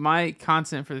 My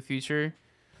content for the future,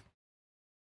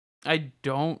 I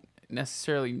don't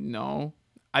necessarily know.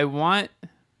 I want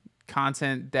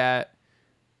content that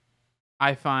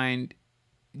I find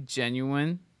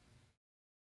genuine.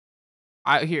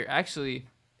 I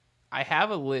have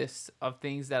a list of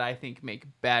things that I think make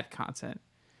bad content.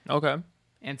 Okay.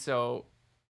 And so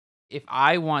if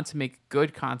I want to make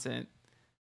good content,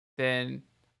 then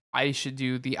I should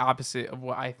do the opposite of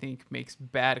what I think makes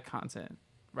bad content,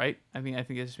 right? I think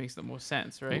it just makes the most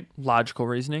sense, right? Logical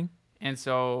reasoning. And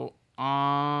so,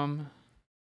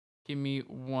 give me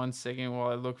 1 second while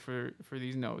I look for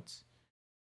these notes.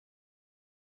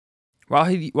 While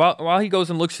he goes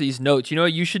and looks for these notes, you know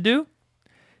what you should do?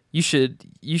 You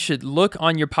should look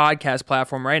on your podcast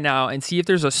platform right now and see if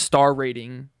there's a star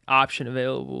rating option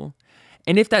available.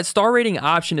 And if that star rating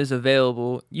option is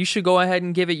available, you should go ahead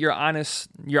and give it your honest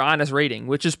rating,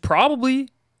 which is probably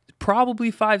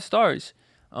 5 stars.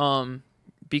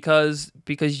 Because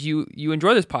you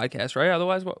enjoy this podcast, right?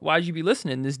 Otherwise, why would you be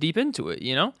listening this deep into it,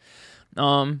 you know?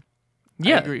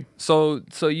 Yeah. I agree. So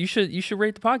you should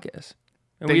rate the podcast.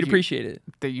 And we'd appreciate it.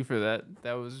 Thank you for that.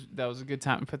 That was a good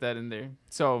time to put that in there.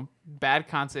 So bad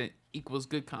content equals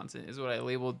good content is what I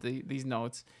labeled these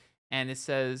notes. And it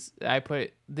says,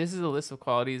 this is a list of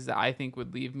qualities that I think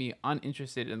would leave me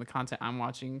uninterested in the content I'm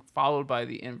watching, followed by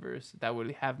the inverse that would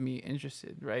have me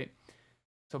interested, right?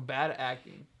 So bad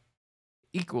acting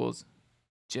equals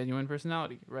genuine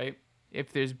personality, right?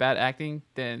 If there's bad acting,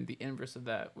 then the inverse of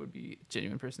that would be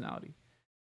genuine personality.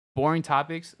 Boring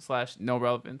topics / no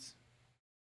relevance.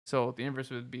 So the inverse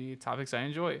would be topics I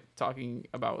enjoy talking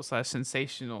about /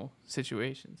 sensational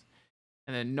situations.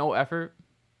 And then no effort.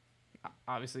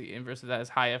 Obviously, inverse of that is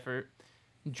high effort.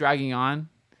 Dragging on,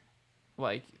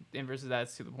 like, the inverse of that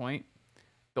is to the point.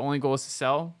 The only goal is to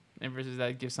sell. The inverse is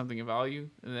that gives something of value.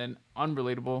 And then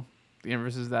unrelatable, the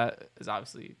inverse is that is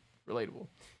obviously relatable.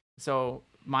 So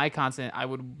my content, I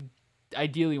would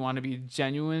ideally want to be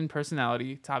genuine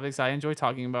personality, topics I enjoy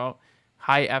talking about,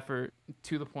 high effort,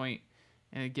 to the point,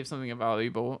 and it gives something of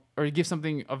valuable, or give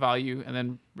something of value, and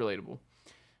then relatable.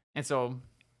 And so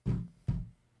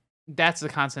that's the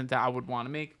content that I would want to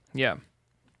make. Yeah.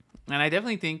 And I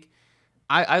definitely think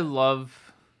I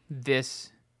love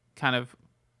this kind of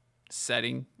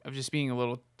setting of just being a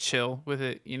little chill with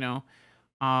it, you know?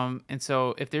 And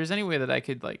so if there's any way that I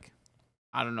could, like,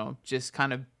 I don't know, just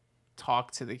kind of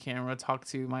talk to the camera, talk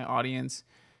to my audience,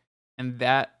 and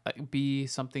that, like, be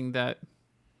something that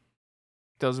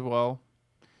does well,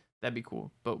 that'd be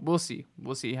cool. But we'll see.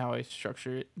 We'll see how I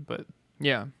structure it. But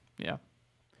Yeah. yeah.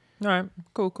 All right.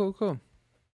 Cool.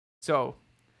 So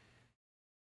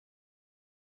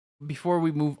before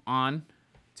we move on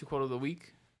to quote of the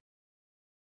week,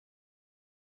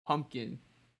 pumpkin.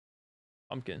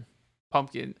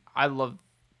 pumpkin. I love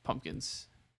pumpkins.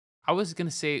 I was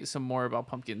gonna say some more about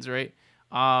pumpkins, right?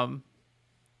 Um,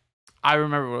 I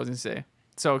remember what I was gonna say.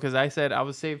 So, because I said I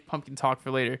would save pumpkin talk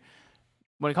for later.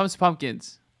 When it comes to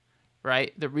pumpkins,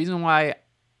 right? The reason why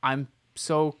I'm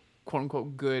so quote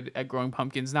unquote good at growing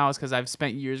pumpkins now is because I've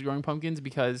spent years growing pumpkins.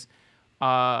 Because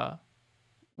uh,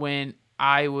 when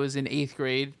I was in 8th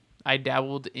grade, I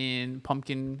dabbled in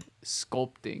pumpkin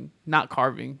sculpting, not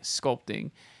carving, sculpting,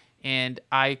 and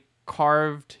I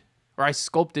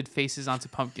sculpted faces onto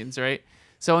pumpkins, right?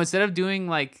 So instead of doing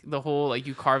like the whole like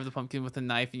you carve the pumpkin with a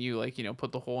knife and you like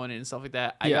put the hole in it and stuff like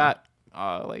that, I got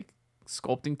like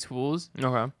sculpting tools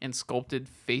Okay. and sculpted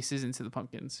faces into the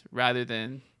pumpkins rather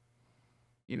than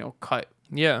cut.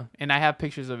 Yeah. And I have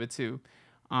pictures of it too.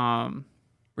 Were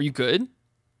you good?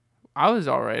 I was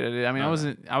all right at it. I mean,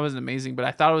 Okay. I wasn't amazing, but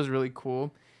I thought it was really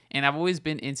cool. And I've always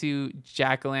been into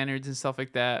jack-o'-lanterns and stuff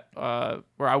like that.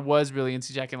 Where I was really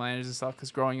into jack-o'-lanterns and stuff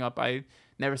because growing up, I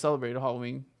never celebrated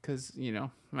Halloween because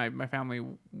my family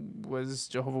was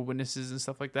Jehovah Witnesses and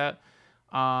stuff like that.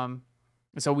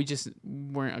 So we just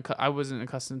weren't. I wasn't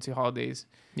accustomed to holidays,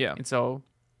 Yeah. and so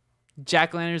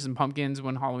jack-o'-lanterns and pumpkins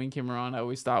when Halloween came around, I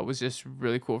always thought was just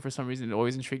really cool for some reason. It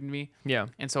always intrigued me. Yeah.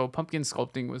 And so pumpkin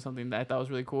sculpting was something that I thought was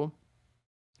really cool.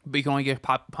 But you can only get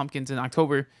pumpkins in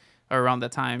October or around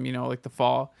that time, like the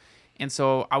fall. And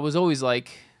so I was always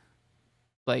like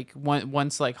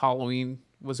once like Halloween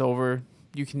was over,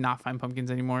 you cannot find pumpkins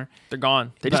anymore. They're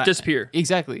gone. They just But- disappear.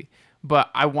 Exactly. But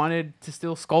I wanted to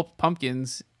still sculpt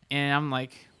pumpkins, and I'm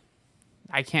like,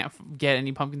 I can't get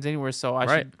any pumpkins anywhere, so I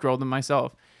Right. should grow them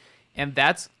myself. And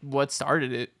that's what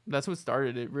started it. That's what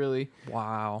started it, really.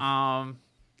 Wow.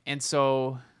 And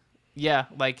so, yeah,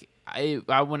 like I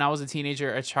when I was a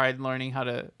teenager, I tried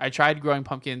growing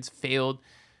pumpkins, failed,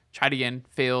 tried again,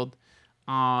 failed.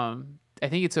 I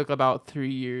think it took about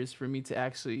 3 years for me to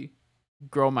actually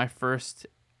grow my first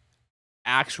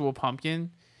actual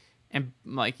pumpkin, and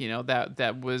like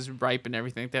that was ripe and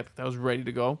everything that was ready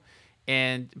to go.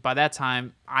 And by that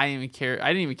time, I didn't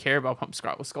even care about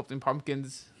sculpting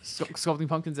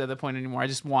pumpkins at that point anymore. I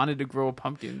just wanted to grow a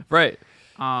pumpkin. Right.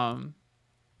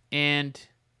 And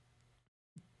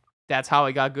that's how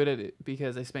I got good at it,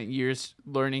 because I spent years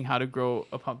learning how to grow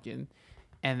a pumpkin.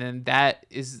 And then that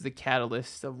is the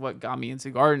catalyst of what got me into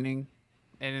gardening.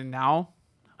 And then now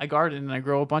I garden and I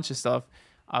grow a bunch of stuff.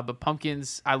 But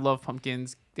pumpkins, I love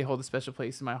pumpkins. They hold a special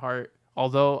place in my heart.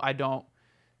 Although I don't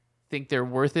think they're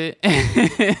worth it.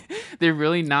 They're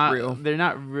really not. Real. They're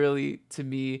not really, to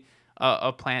me,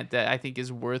 a plant that I think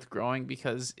is worth growing,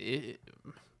 because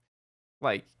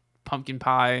like pumpkin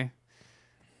pie,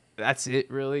 that's it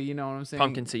really. You know what I'm saying?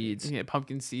 Pumpkin seeds. Yeah,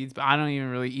 pumpkin seeds. But I don't even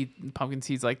really eat pumpkin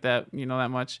seeds like that, that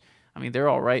much. I mean, they're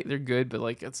all right. They're good, but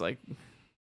like it's like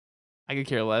I could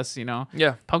care less,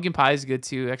 Yeah. Pumpkin pie is good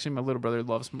too. Actually, my little brother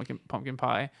loves pumpkin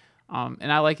pie.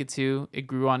 And I like it too. It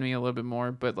grew on me a little bit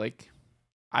more, but like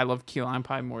I love key lime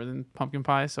pie more than pumpkin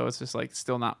pie, so it's just like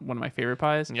still not one of my favorite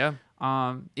pies. Yeah.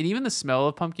 And even the smell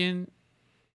of pumpkin,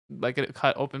 like a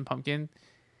cut open pumpkin,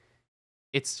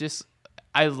 it's just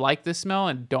I like the smell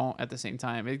and don't at the same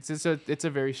time. It's a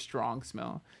very strong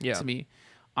smell Yeah. to me.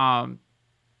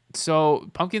 So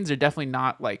pumpkins are definitely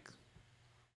not like,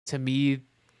 to me,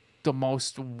 the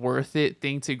most worth it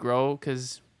thing to grow,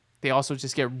 because they also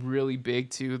just get really big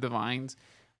too, the vines.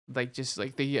 Like just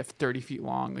like they get 30 feet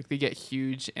long, like they get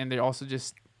huge, and they're also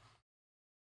just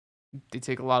they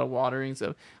take a lot of watering.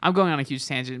 So I'm going on a huge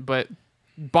tangent, but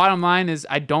bottom line is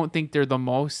I don't think they're the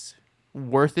most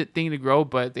worth it thing to grow,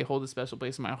 but they hold a special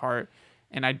place in my heart,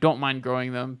 and I don't mind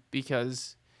growing them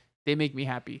because they make me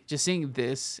happy. Just seeing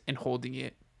this and holding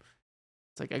it,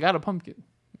 it's like I got a pumpkin,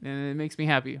 and it makes me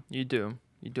happy. You do.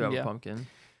 You do have Yeah. a pumpkin.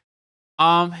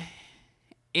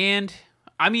 And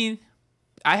I mean,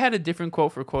 I had a different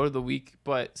quote for quote of the week,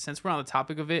 but since we're on the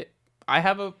topic of it, I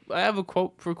have a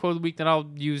quote for quote of the week that I'll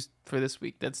use for this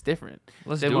week. That's different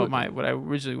Let's than do what it. what I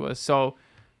originally was. So,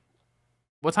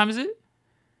 what time is it?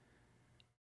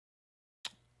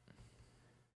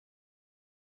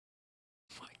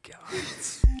 Oh my God.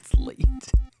 It's late.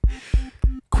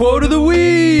 Quote of the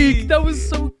week. That was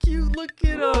so cute. Look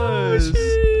at us.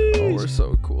 Oh, we're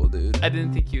so cool, dude. I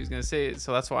didn't think he was gonna say it,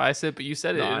 so that's why I said. But you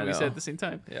said it, No, I and we said it know. at the same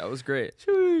time. Yeah, it was great.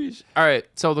 Sheesh. All right.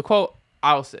 So the quote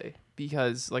I'll say,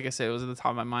 because like I said, it was at the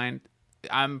top of my mind.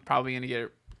 I'm probably gonna get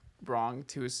it wrong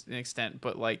to an extent,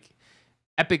 but like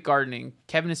Epic Gardening,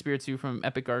 Kevin Espiritu from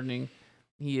Epic Gardening,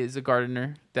 he is a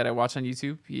gardener that I watch on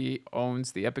YouTube. He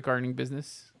owns the Epic Gardening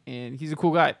business, and he's a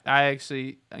cool guy. I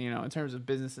actually, in terms of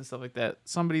business and stuff like that,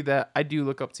 somebody that I do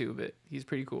look up to a bit. He's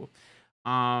pretty cool.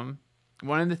 One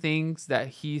of the things that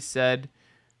he said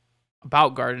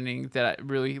about gardening that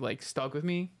really like stuck with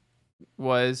me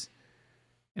was,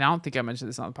 and I don't think I mentioned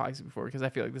this on the podcast before because I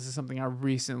feel like this is something I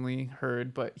recently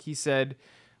heard, but he said,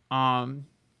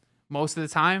 most of the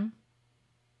time,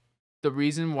 the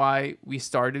reason why we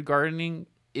started gardening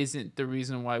isn't the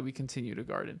reason why we continue to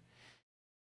garden.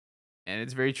 And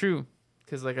it's very true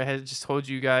because, like I had just told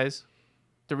you guys,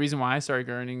 the reason why I started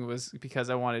gardening was because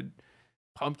I wanted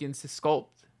pumpkins to sculpt,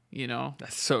 you know?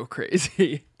 That's so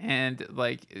crazy. And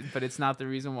like, but it's not the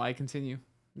reason why I continue,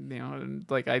 you know? And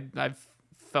like, I've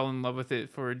fell in love with it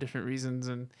for different reasons.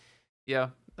 And yeah,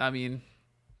 I mean,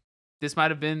 this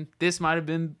might have been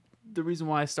the reason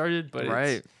why I started, but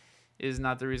it is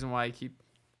not the reason why I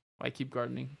keep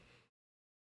gardening.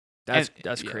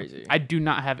 That's crazy. I do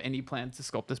not have any plans to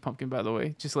sculpt this pumpkin, by the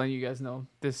way. Just letting you guys know.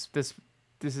 This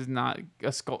is not a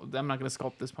sculpt. I'm not gonna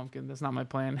sculpt this pumpkin. That's not my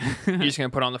plan. You're just gonna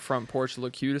put it on the front porch to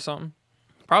look cute or something?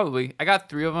 Probably. I got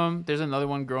 3 of them. There's another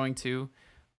one growing too.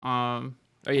 Oh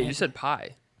yeah, you said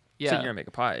pie. Yeah, so you're gonna make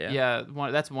a pie. Yeah.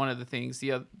 Yeah. That's one of the things.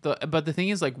 But the thing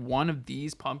is, like, one of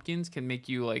these pumpkins can make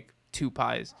you like 2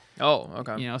 pies. Oh,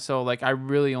 okay. You know, so like I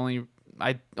really only.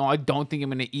 I don't think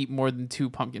I'm gonna eat more than 2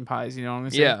 pumpkin pies. You know what I'm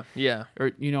saying? Yeah.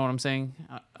 Or you know what I'm saying?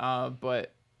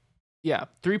 But yeah,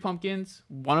 3 pumpkins.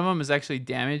 One of them is actually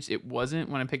damaged. It wasn't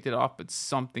when I picked it off, but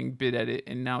something bit at it,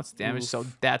 and now it's damaged. Oof. So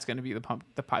that's gonna be the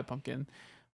pie pumpkin.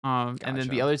 Gotcha. And then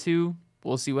the other 2,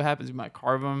 we'll see what happens. We might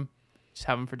carve them, just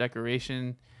have them for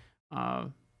decoration.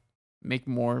 Make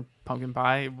more pumpkin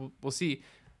pie. We'll see.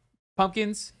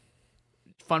 Pumpkins.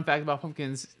 Fun fact about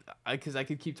pumpkins, because I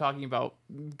could keep talking about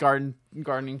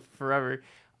gardening forever.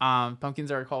 Pumpkins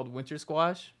are called winter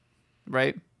squash,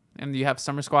 right? And you have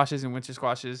summer squashes and winter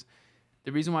squashes.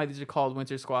 The reason why these are called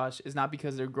winter squash is not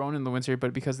because they're grown in the winter,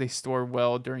 but because they store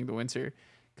well during the winter.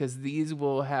 Because these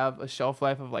will have a shelf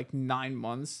life of like 9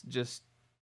 months just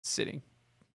sitting.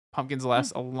 Pumpkins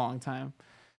last a long time.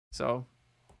 So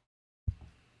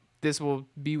this will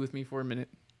be with me for a minute.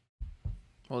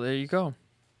 Well, there you go.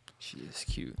 She is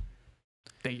cute.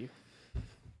 Thank you.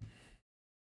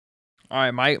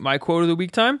 All right, my quote of the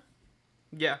week time?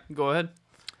 Yeah, go ahead.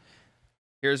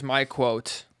 Here's my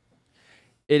quote.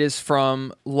 It is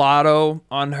from Lotto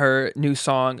on her new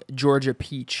song, Georgia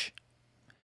Peach.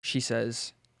 She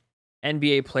says,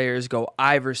 NBA players go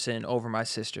Iverson over my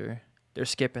sister. They're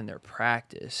skipping their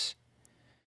practice.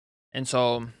 And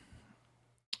so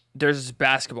there's this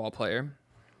basketball player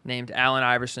named Allen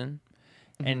Iverson.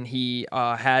 And he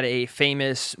had a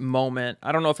famous moment.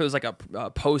 I don't know if it was like a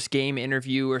post-game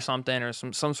interview or something, or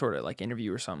some sort of like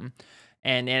interview or something.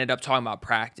 And they ended up talking about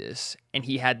practice. And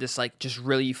he had this like just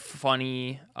really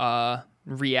funny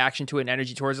reaction to it and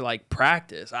energy towards it, like,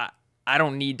 practice. I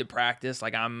don't need to practice.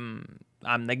 Like, I'm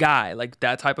the guy, like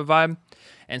that type of vibe.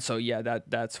 And so yeah,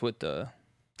 that's what the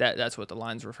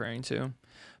line's referring to.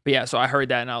 But yeah, so I heard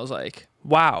that and I was like,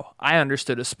 wow, I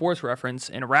understood a sports reference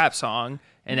in a rap song,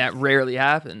 and that rarely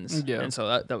happens. Yeah. And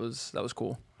so that was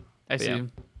cool. I see. Yeah.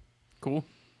 Cool.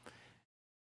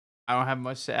 I don't have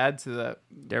much to add to that.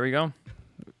 There we go.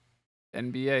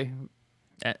 NBA.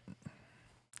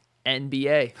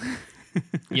 NBA.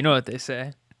 You know what they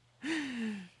say.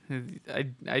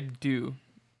 I do.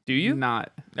 Do you?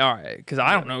 Not. All right, because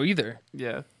I don't know either.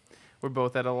 Yeah. We're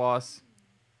both at a loss.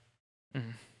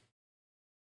 Mm.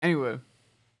 Anyway,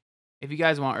 if you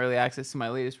guys want early access to my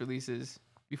latest releases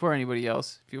before anybody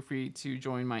else, feel free to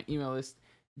join my email list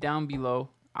down below.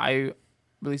 I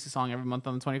release a song every month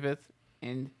on the 25th,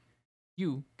 and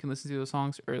you can listen to those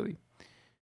songs early.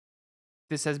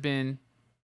 This has been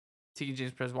Tegan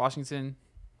James Perez Washington,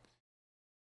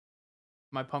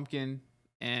 my pumpkin,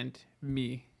 and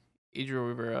me, Adriel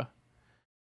Rivera.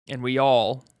 And we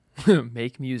all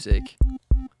make music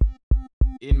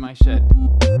in my shed.